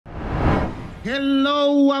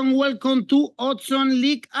Hello and welcome to Odds on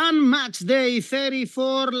Ligue and Match Day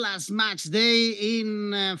 34, last match day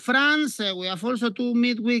in France. We have also two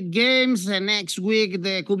midweek games. Next week,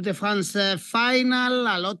 the Coupe de France final.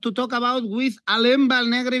 A lot to talk about with Alain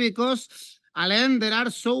Valnegri because, Alain, there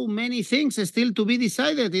are so many things still to be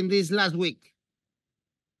decided in this last week.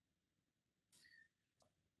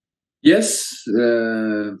 Yes,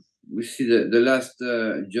 we see the last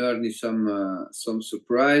journey, some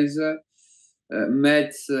surprise.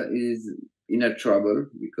 Metz is in a trouble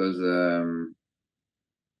because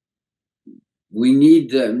we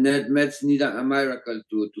need Metz need a miracle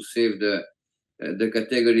to save the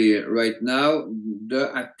category right now.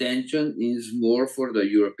 The attention is more for the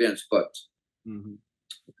European spot,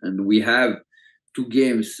 and we have two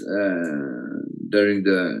games during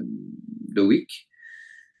the week.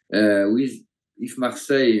 If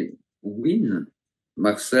Marseille win,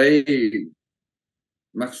 Marseille,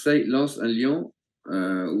 Lens, and Lyon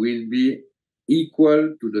will be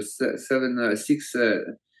equal to the 6th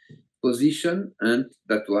position, and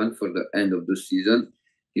that one for the end of the season.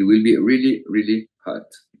 It will be really, really hard.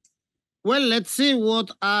 Well, let's see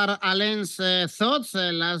what are Alain's thoughts.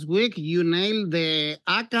 Last week, you nailed the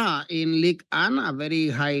ACCA in Ligue 1, a very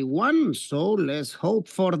high one. So let's hope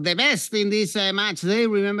for the best in this match day.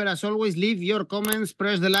 Remember, as always, leave your comments,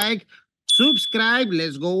 press the like, subscribe.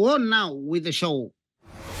 Let's go on now with the show.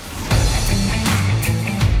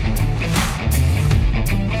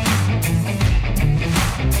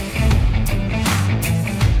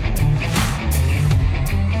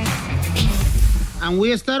 And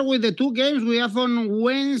we start with the two games we have on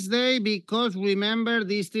Wednesday because, remember,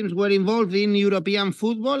 these teams were involved in European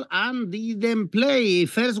football and didn't play.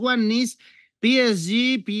 First one is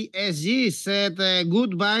PSG. PSG said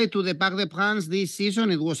goodbye to the Parc des Princes this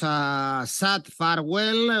season. It was a sad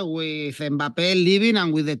farewell with Mbappé leaving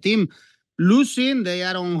and with the team losing. They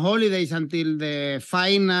are on holidays until the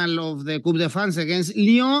final of the Coupe de France against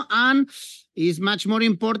Lyon, and is much more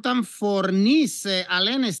important for Nice.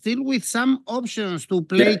 Alain, still with some options to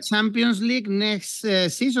play Champions League next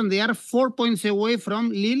season. They are 4 points away from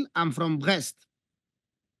Lille and from Brest.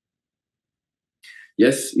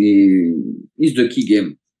 Yes, it's the key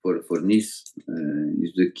game for Nice.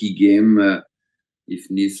 It's the key game if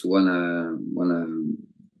Nice wanna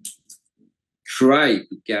try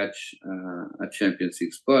to catch a Champions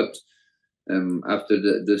League spot. After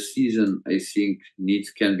the season, I think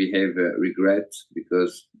Nice can behave regret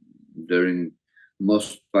because during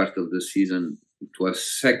most part of the season it was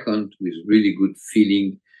second with really good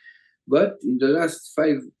feeling, but in the last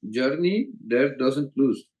 5 journey there doesn't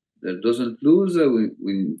lose.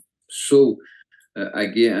 We saw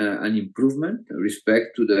again an improvement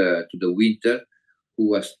respect to the winter, who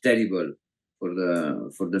was terrible for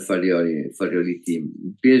the Farioli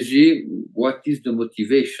team. PSG, what is the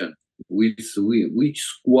motivation? Which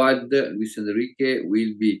squad Luis Enrique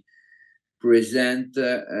will be present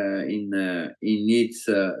in Nice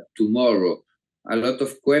tomorrow? A lot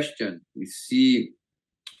of questions. We see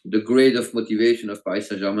the grade of motivation of Paris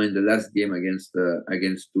Saint-Germain in the last game against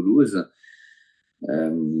Toulouse.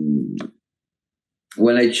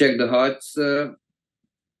 When I check the odds,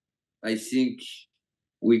 I think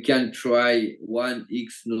we can try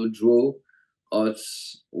 1𝐿𝐴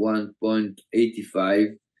odds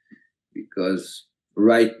 1.85. because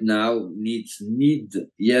right now need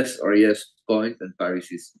yes point, and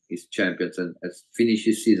Paris is champions and has finished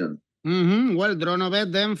his season. Well, draw no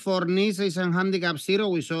bet then for Nice is a handicap 0.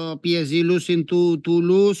 We saw PSG losing to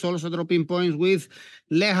Toulouse, also dropping points with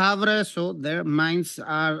Le Havre, so their minds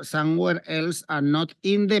are somewhere else and not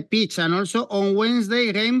in the pitch. And also on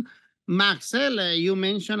Wednesday, Reims, Marseille. You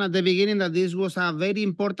mentioned at the beginning that this was a very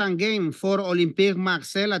important game for Olympique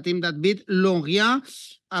Marseille, a team that beat Lorient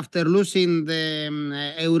after losing the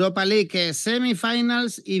Europa League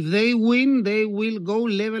semi-finals. If they win, they will go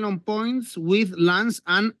level on points with Lens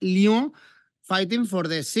and Lyon fighting for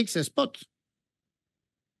the 6th spot.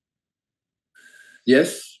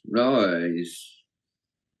 Yes, no, it's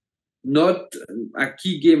not a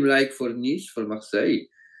key game like for Nice, for Marseille,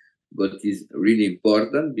 but it's really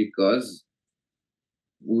important because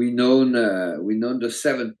we know the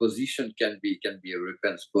 7th position can be a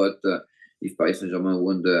European spot if Paris Saint-Germain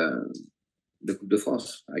won the Coupe de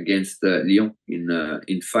France against Lyon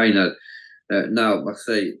in final. Now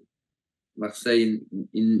Marseille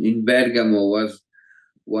in Bergamo was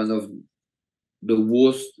one of the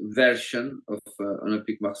worst version of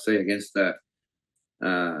Olympique Marseille against the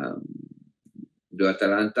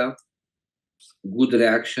Atalanta. Good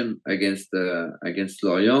reaction against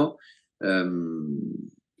Lorient. In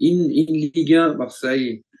Ligue 1,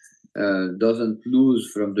 Marseille doesn't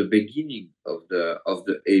lose from the beginning of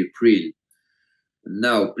the April.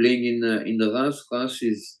 Now playing in the Reims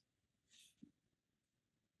is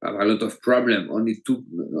have a lot of problem. Only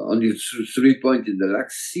 3 points in the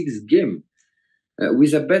last 6 games.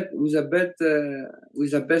 With a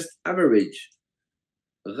best average,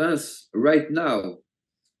 Reims right now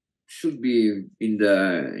should be in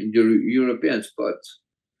the European spot,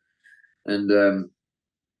 and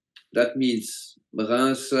that means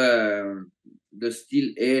Reims, the still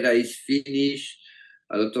era is finished.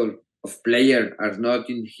 A lot of players are not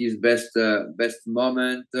in his best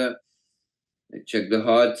moment. I check the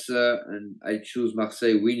odds and I choose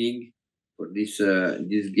Marseille winning for this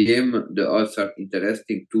game. The odds are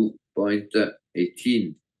interesting,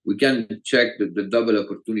 2.18. We can check the double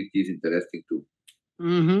opportunity is interesting too.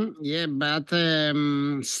 Yeah, but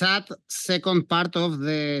sad second part of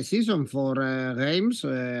the season for Reims.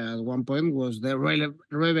 At one point was the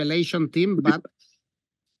revelation team, but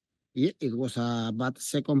yeah, it was a bad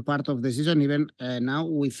second part of the season, even now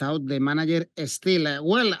without the manager still.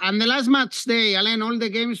 Well, and the last match day, Alain, all the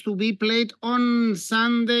games to be played on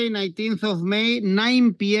Sunday, 19th of May,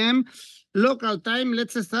 9 p.m. local time.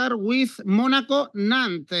 Let's start with Monaco,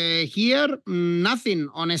 Nantes. Here, nothing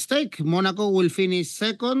on stake. Monaco will finish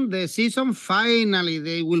second the season. Finally,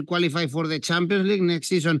 they will qualify for the Champions League next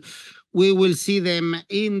season. We will see them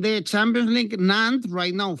in the Champions League. Nantes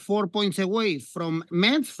right now 4 points away from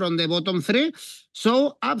Metz, from the bottom 3.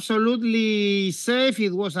 So absolutely safe.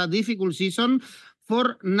 It was a difficult season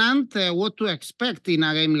for Nantes. What to expect in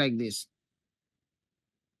a game like this?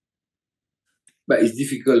 But it's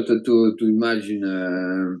difficult to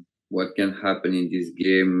imagine what can happen in this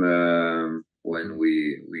game when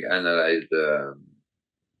we analyze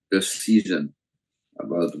the season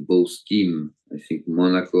about both teams. I think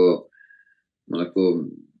Monaco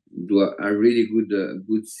do a really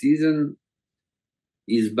good season.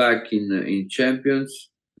 Is back in champions.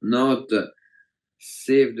 Not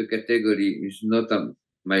save the category is not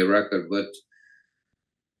my record, but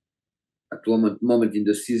at one moment in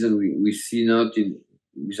the season we see not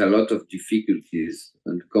with a lot of difficulties,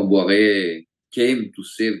 and 𝐬𝐭𝐤 came to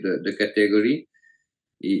save the category.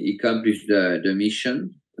 He accomplished the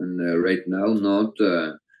mission, and right now not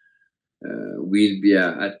will be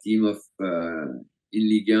a team of in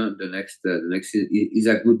Ligue 1 the next season. Is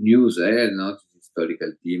a good news, not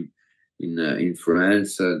historical team in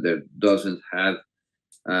France that doesn't have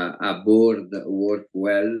a board that work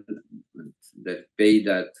well, that pay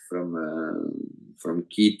that from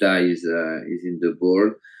𝐬𝐭𝐤𝐿 is in the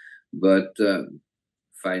board, but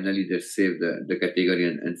finally they saved the category,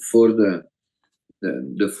 and for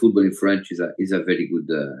the football in France is a very good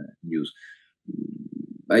news.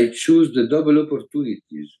 I choose the double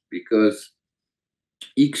opportunities because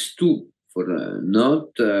𝐿2 for not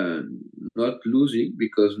losing,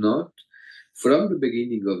 because not from the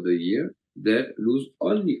beginning of the year they lose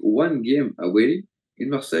only 1 game away in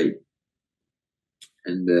Marseille,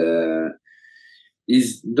 and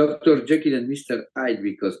is Dr. Jekyll and Mr. Hyde,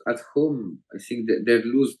 because at home I think that they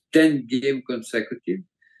lose 10 game consecutive.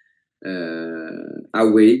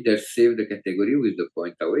 Away they save the category with the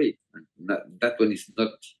point away, and that one is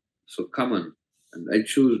not so common, and I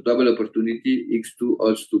choose double opportunity 𝐿2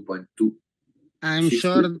 odds 2.2. I'm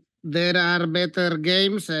sure there are better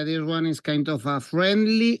games. This one is kind of a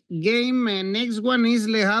friendly game. Next one is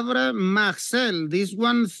Le Havre, Marseille. This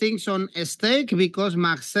one thinks on a stake because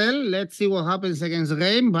Marseille, let's see what happens against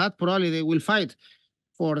Reims, but probably they will fight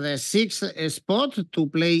for the 6th spot to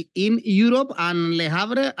play in Europe. And Le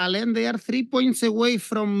Havre, Alain, they are 3 points away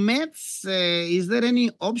from Metz. Is there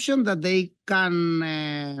any option that they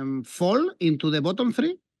can fall into the bottom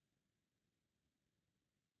 3?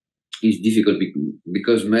 It's difficult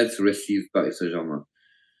because Metz received Paris Saint-Germain.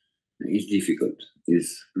 It's difficult.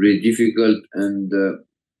 It's really difficult, and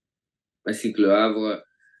I think Le Havre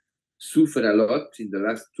suffered a lot in the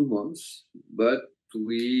last 2 months, but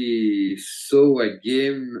we saw a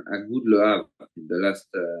good Le Havre in the last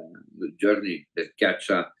journey that catch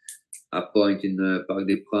a point in the Parc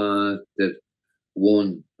des Princes, that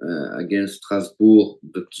won against Strasbourg,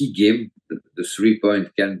 the key game. The 3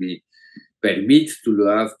 point can be permit to Le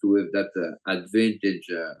Havre to have that advantage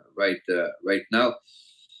right now.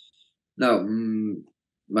 Now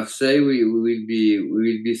Marseille, we will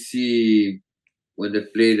be see when they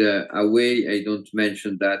played away. I don't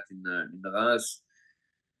mention that in Reims.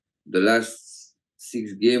 The last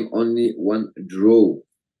 6 games, only 1 draw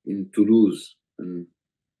in Toulouse, and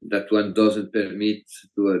that one doesn't permit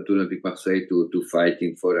to Olympique Marseille to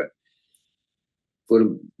fighting for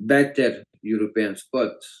better European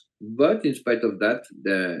spots. But in spite of that,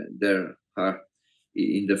 there are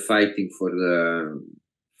in the fighting for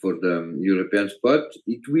the European spot.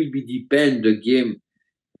 It will be depend the game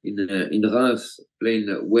in Reims playing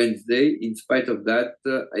Wednesday. In spite of that,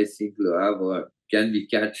 I think Le Havre can be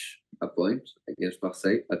catch a point against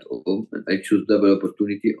Marseille at home, and I choose double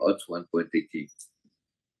opportunity odds 1.18.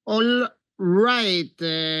 All right,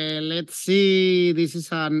 let's see. This is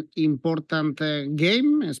an important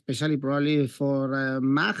game, especially probably for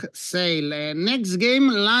Marseille. Next game,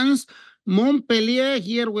 Lens Montpellier.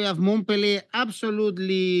 Here we have Montpellier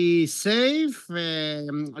absolutely safe.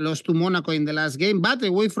 Lost to Monaco in the last game, but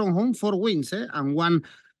away from home 4 wins and 1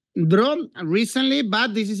 draw recently.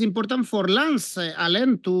 But this is important for Lens,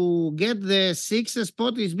 Alain, to get the 6th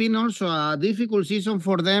spot. It's been also a difficult season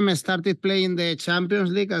for them. Started playing the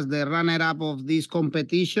Champions League as the runner-up of this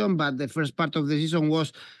competition, but the first part of the season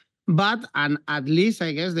was bad, and at least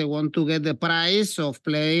I guess they want to get the prize of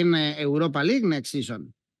playing Europa League next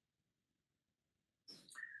season.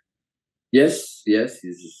 Yes,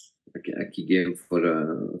 it's a key game for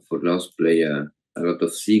Lens. Play a lot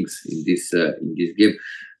of things in this game.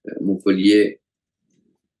 Montpellier,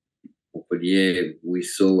 we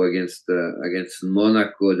saw against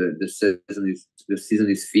Monaco. The season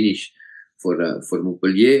is finished for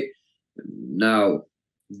Montpellier. Now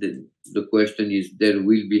the question is, there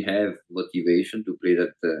will be have motivation to play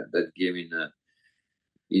that game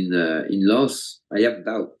in Lens. I have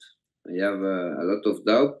doubt. I have a lot of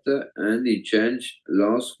doubt, and in change,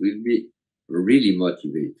 Lens will be really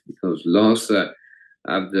motivated because Lens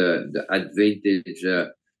have the advantage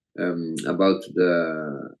about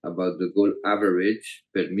the goal average,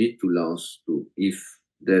 permit to Lens to, if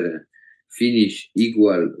they finish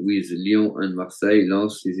equal with Lyon and Marseille,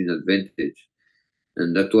 Lens is in advantage,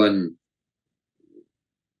 and that one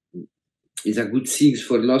is a good thing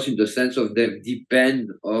for Lens in the sense of they depend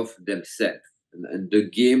of themselves. And the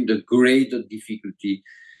game, the grade of difficulty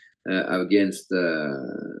against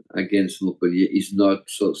Montpellier is not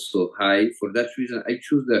so high. For that reason, I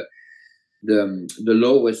choose the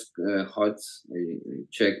lowest odds. I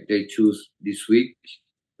check. They choose this week.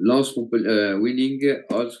 Lens winning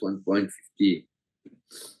odds 1.50.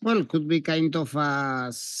 Well, could be kind of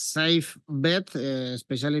a safe bet,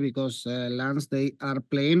 especially because Lens, they are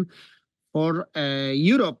playing for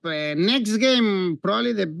Europe. Next game,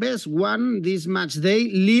 probably the best one this match day,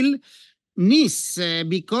 Lille Nice,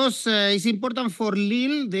 because it's important for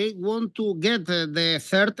Lille. They want to get the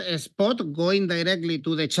 3rd spot, going directly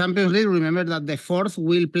to the Champions League. Remember that the 4th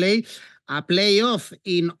will play a playoff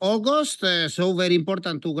in August, so very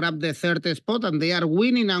important to grab the 3rd spot, and they are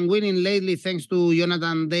winning and winning lately thanks to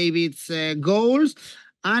Jonathan David's goals.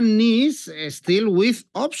 And Nice still with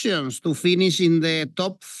options to finish in the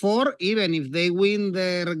top 4, even if they win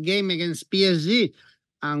their game against PSG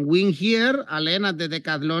and win here, Alain, at the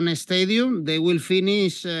Decathlon Stadium, they will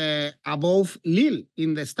finish above Lille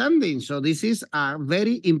in the standings. So this is a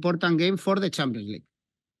very important game for the Champions League.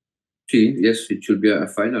 Yes, it should be a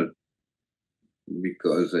final,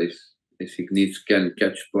 because I think Nice can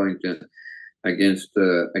catch point against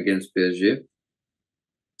PSG,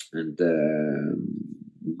 and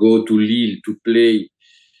go to Lille to play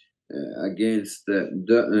against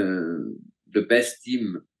the best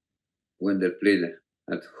team when they played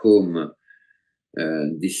at home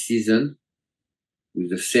this season, with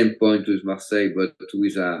the same point with Marseille, but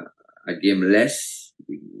with a game less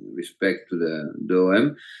with respect to the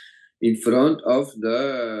OM, in front of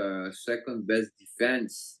the 2nd best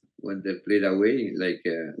defense when they played away, like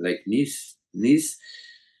Nice. Nice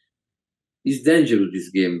is dangerous this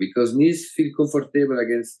game, because Nice feel comfortable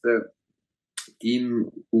against the team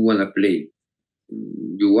who want to play.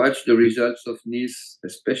 You watch the results of Nice,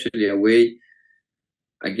 especially away,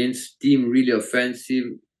 against team really offensive,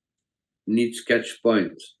 needs catch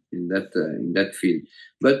points in that field.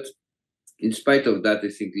 But in spite of that, I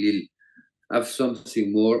think Lille have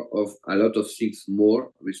something more, of a lot of things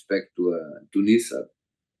more respect to Nice.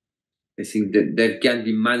 I think that there can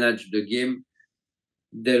be managed the game.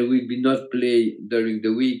 There will be not play during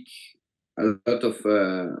the week. A lot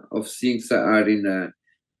of things are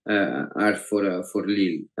for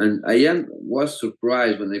Lille, and I was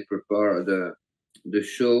surprised when I prepared the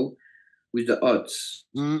show with the odds,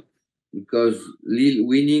 because Lille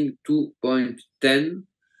winning 2.10,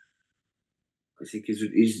 I think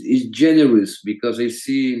is generous, because I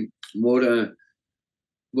see more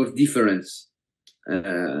difference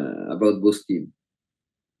about both teams.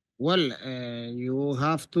 Well, you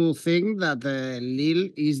have to think that Lille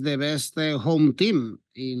is the best home team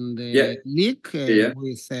in the league,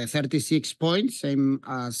 with 36 points, same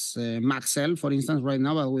as Marseille, for instance, right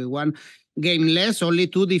now, but with 1 game less, only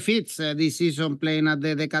 2 defeats this season playing at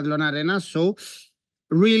the Decathlon Arena. So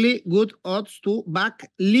really good odds to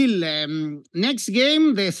back Lille. Next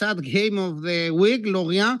game, the sad game of the week,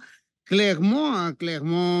 Lorient. Clermont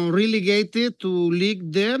relegated to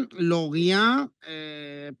Ligue 2. Lorient,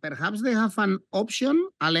 perhaps they have an option,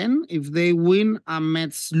 Alain, if they win and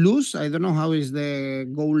Metz lose. I don't know how is the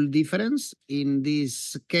goal difference in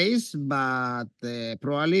this case, but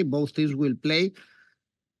probably both teams will play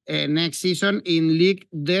next season in Ligue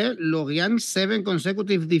 2. Lorient, 7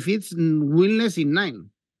 consecutive defeats, winless in 9.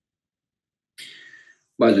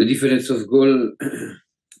 Well, the difference of goal,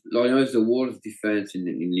 Lorient is the worst defense in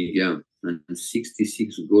Ligue 1, and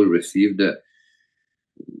 66 goals received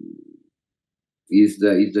is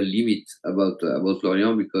the limit about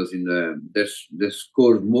Lorient, because they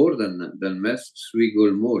scored more than Metz, 3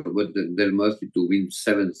 goals more, but they must be to win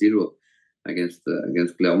 7-0 against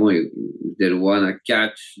Clermont. They wanna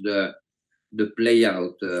catch the play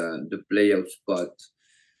out spot.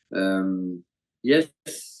 Yes,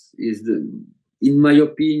 in my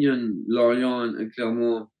opinion, Lorient and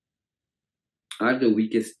Clermont are the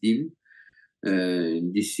weakest team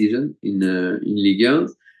this season in Ligue 1.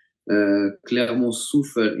 Clermont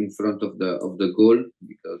suffer in front of the goal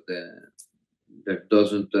because they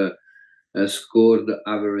doesn't score the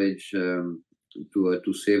average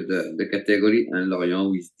to save the category, and Lorient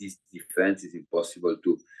with this defense is impossible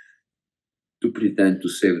to pretend to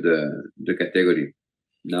save the category.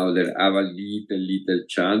 Now they have a little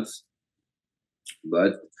chance,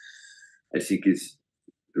 but I think it's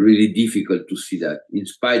really difficult to see that. In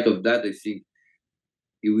spite of that, I think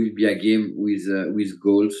it will be a game with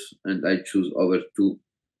goals, and I choose over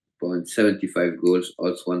 2.75 goals,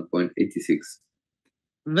 odds 1.86.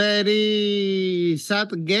 Very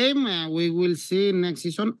sad game. We will see next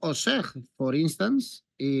season 𝐬𝐭𝐴𝐳, for instance,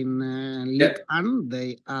 in Ligue 1.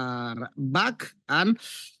 They are back, and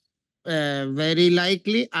very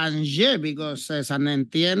likely 𝐬𝐴𝐳, because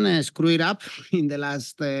Saint-Étienne screwed up in the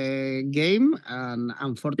last game, and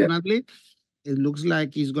unfortunately, it looks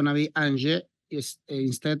like it's going to be 𝐬𝐴𝐳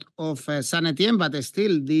instead of Saint-Étienne, but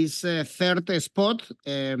still this third spot,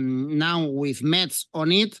 now with Metz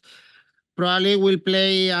on it, probably will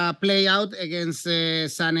play out against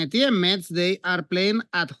Saint-Étienne. Metz, they are playing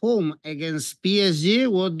at home against PSG.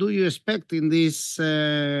 What do you expect in this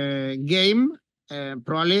game?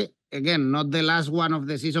 Probably, again, not the last one of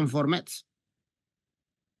the season for Metz.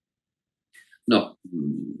 No,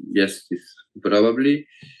 yes, it's probably.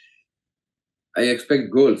 I expect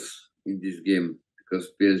goals in this game,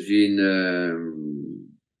 because PSG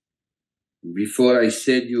before I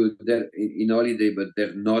said you they're in holiday, but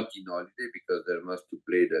they're not in holiday, because they must to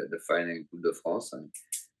play the final in Coupe de France, and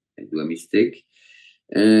I do a mistake.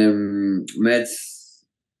 Metz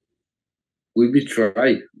will be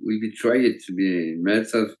try it to be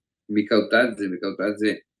Metz of 𝐬𝐭𝐴𝐳𝐬𝐿.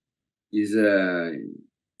 𝐬𝐭𝐴𝐳 is a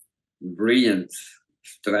brilliant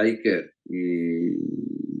striker.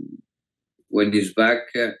 When he's back,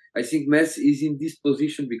 I think Metz is in this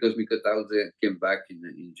position because 𝐬𝐭𝐴𝐳 came back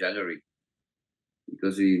in January.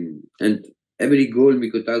 Because and every goal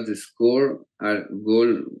𝐬𝐭𝐴𝐳 score are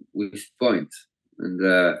goal with points, and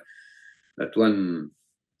that one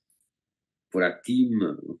for a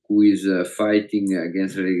team who is fighting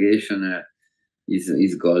against relegation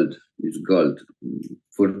is gold. Is gold.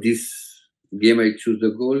 For this game, I choose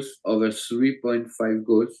the goals over 3.5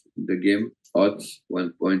 goals. The game odds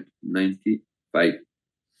 1.95.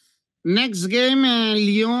 Next game,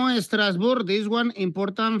 Lyon Strasbourg. This one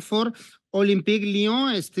important for Olympique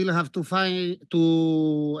Lyon. Still have to play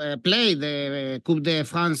the Coupe de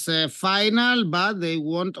France final, but they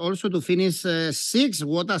want also to finish sixth.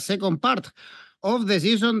 What a second part of the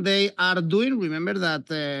season they are doing. Remember that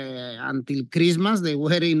until Christmas they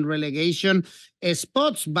were in relegation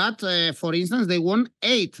spots, but for instance they won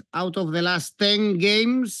 8 out of the last 10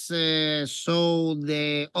 games, so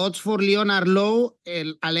the odds for Lyon are low,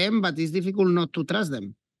 Alain, but it's difficult not to trust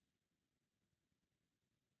them.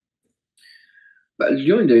 But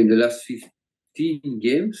Lyon in the last 15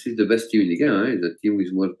 games is the best team in the game. It's the team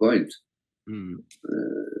with more points.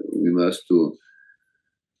 We must to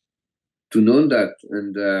know that,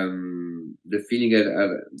 and the feeling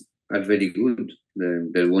are very good.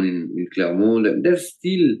 They won in Clermont. They're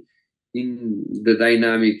still in the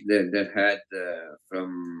dynamic that they had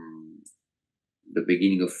from the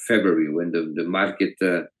beginning of February, when the market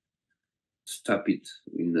stopped it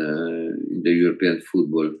in the European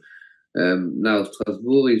football. Now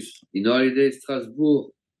Strasbourg is in holiday.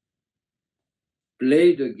 Strasbourg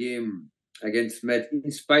played the game against Metz,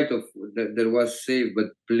 in spite of there was save,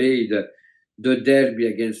 but played the derby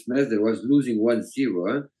against Metz. There was losing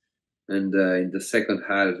 1-0, and in the second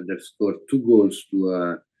half they scored 2 goals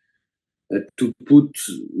to to put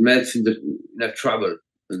Metz in a trouble,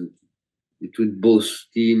 and between both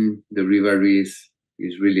teams, the rivalry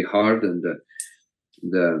is really hard, and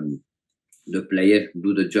the player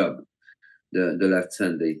do the job the last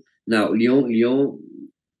Sunday. Now Lyon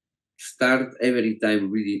start every time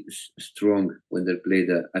really strong when they play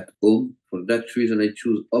at home. For that reason, I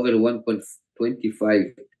choose over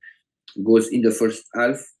 1.25 goals in the first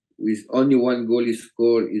half. With only one goal is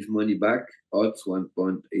scored, is money back. Odds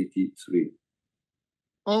 1.83.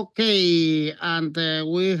 Okay, and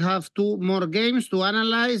we have two more games to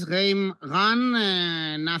analyze. Game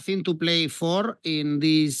Rennes, nothing to play for in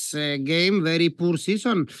this game. Very poor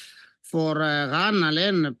season for Rennes,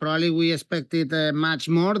 Alain. Probably we expected much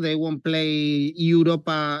more. They won't play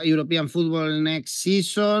European football next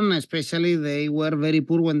season. Especially they were very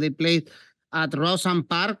poor when they played at Rosen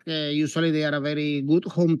Park. Usually they are a very good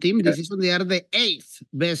home team. This season they are the 8th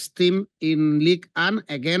best team in Ligue, and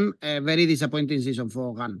again, a very disappointing season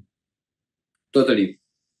for Rennes. Totally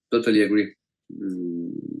agree.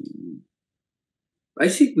 I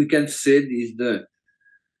think we can say this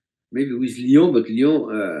maybe with Lyon, but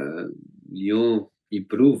Lyon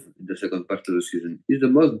improved in the second part of the season. It's the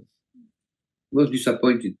most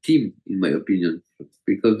disappointed team, in my opinion,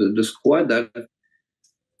 because the squad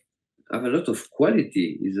have a lot of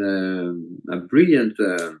quality. Is a brilliant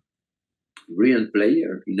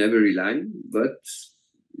player in every line, but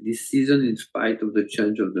this season, in spite of the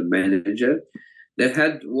change of the manager, they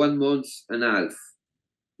had 1 month and a half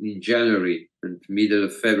in January and middle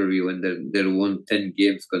of February when they won 10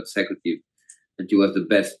 games consecutive, and it was the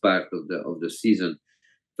best part of the season.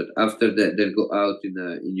 But after that, they'll go out in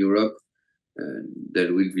Europe, and they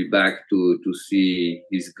will be back to see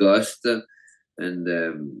his ghost. And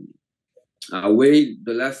away,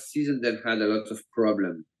 the last season they had a lot of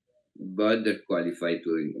problems, but they qualified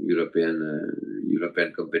to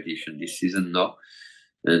European competition. This season, no,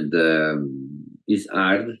 and it's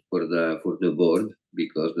hard for the board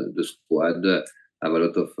because the squad have a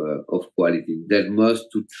lot of quality. They must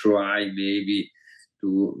to try maybe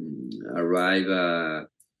to arrive,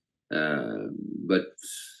 but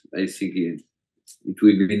I think it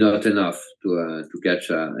will be not enough to catch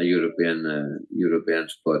a European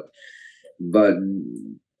spot. But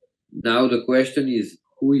now the question is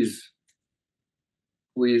who is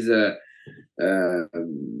a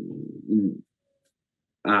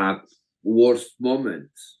worst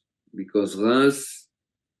moment, because Reims,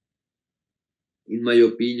 in my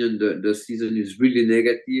opinion, the season is really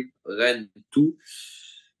negative. Rennes too,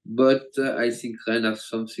 but I think Rennes have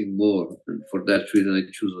something more, and for that reason I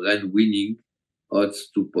choose Rennes winning, odds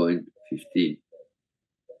 2.15.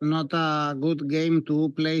 Not a good game to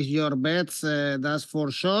place your bets, that's for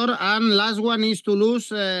sure. And last one is Toulouse,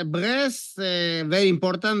 Brest. Very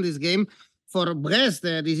important, this game. For Brest,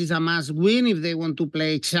 this is a must win if they want to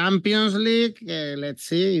play Champions League. Let's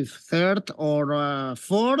see if third or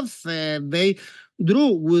fourth. They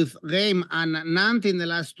drew with Reims and Nantes in the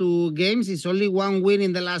last 2 games. It's only 1 win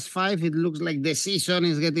in the last 5. It looks like the season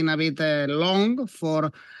is getting a bit long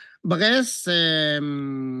for Brest.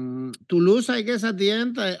 Toulouse, I guess at the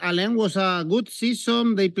end, Alain, was a good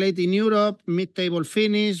season. They played in Europe, mid-table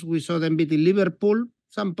finish. We saw them beating Liverpool.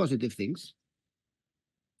 Some positive things.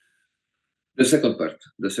 The second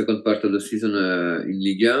part of the season in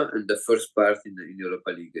Ligue, and the first part in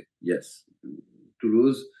Europa League. Yes,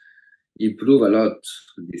 Toulouse improved a lot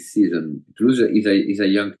this season. Toulouse is a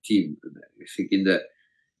young team. I think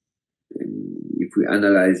if we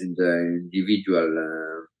analyze in the individual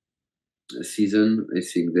season, I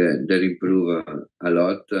think they improve a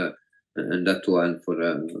lot, and that one for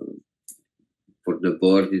the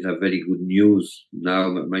board is a very good news. Now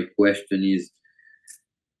my question is,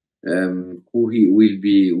 who he will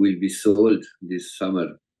be sold this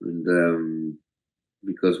summer, and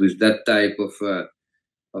because with that type of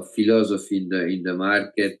philosophy in the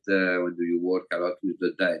market, when you work a lot with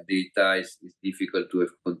the data, it's difficult to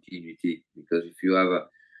have continuity, because if you have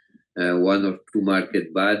 1 or 2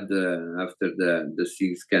 market bad, after the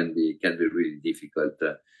things can be really difficult.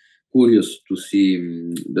 Curious to see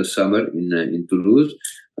the summer in Toulouse,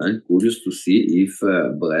 and curious to see if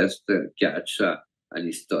Brest catch an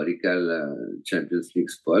historical Champions League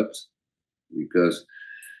spot, because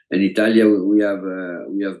in Italy we have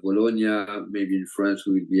Bologna. Maybe in France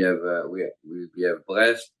we will have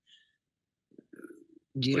Brest.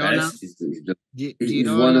 Girona. Brest is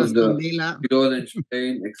one of the Girona in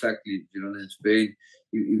Spain, exactly. Girona in Spain,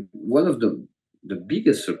 one of the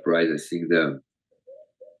biggest surprise, I think,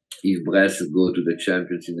 if Brest go to the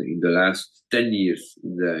champions in the last 10 years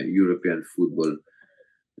in the European football.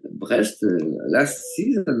 Brest last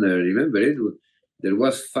season, remember it, there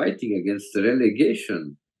was fighting against the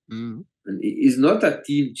relegation. Mm. And it's not a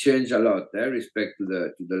team change a lot, respect to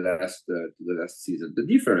the last season. The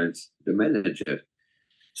difference, the manager,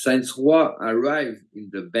 since Roy arrived in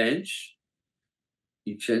the bench,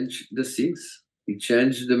 he changed the things. He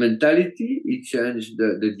changed the mentality. He changed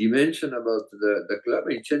the dimension about the club.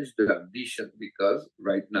 He changed the ambition, because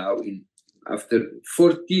right now, after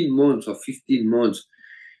 14 months or 15 months,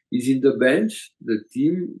 he's in the bench. The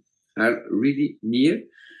team are really near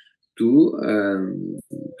to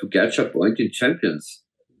catch a point in Champions.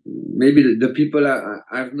 Maybe the people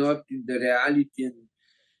are not in the reality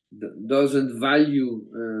and doesn't value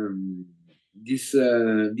this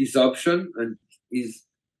option, and is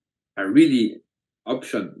a really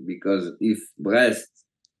option, because if Brest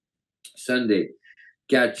Sunday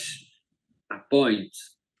catch a point,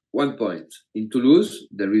 1 point in Toulouse,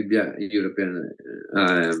 there will be a European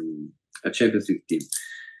a Champions League team.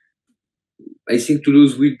 I think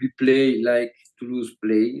Toulouse will be play like Toulouse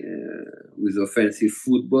play, with offensive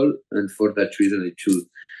football, and for that reason I choose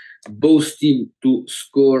both teams to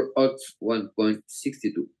score odds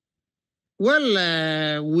 1.62.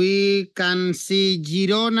 Well, we can see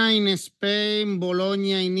Girona in Spain,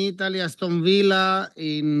 Bologna in Italy, Aston Villa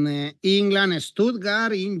in England,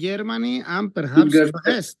 Stuttgart in Germany, and perhaps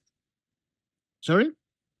Brest. Sorry?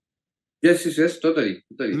 Yes, totally.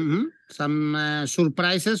 Mm-hmm. Some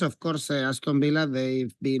surprises, of course. Aston Villa,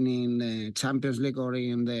 they've been in the Champions League or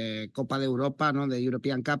in the Copa de Europa, the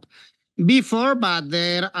European Cup before, but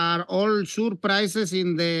there are all surprises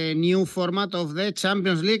in the new format of the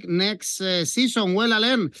Champions League next season. Well,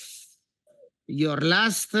 Alain, your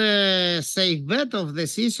last safe bet of the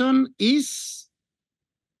season is?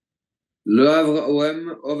 Le Havre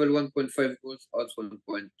OM over 1.5 goals, odds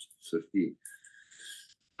 1.30.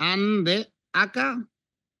 And the ACCA?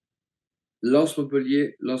 Lens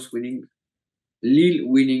Montpellier, Lens winning. Lille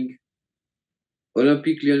winning.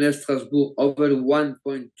 Olympique Lyonnais Strasbourg over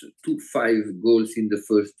 1.25 goals in the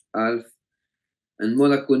first half. And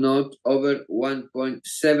Monaco Nantes over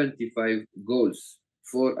 1.75 goals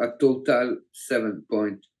for a total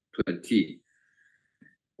 7.20.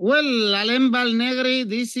 Well, Alain Valnegri,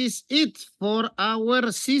 this is it for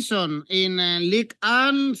our season in Ligue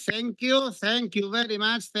 1. Thank you very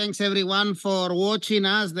much. Thanks everyone for watching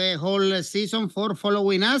us the whole season, for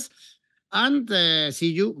following us, and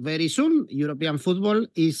see you very soon. European football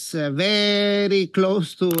is very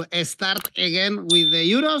close to start again with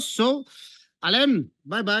the Euros. So, Alain,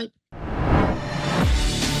 bye-bye.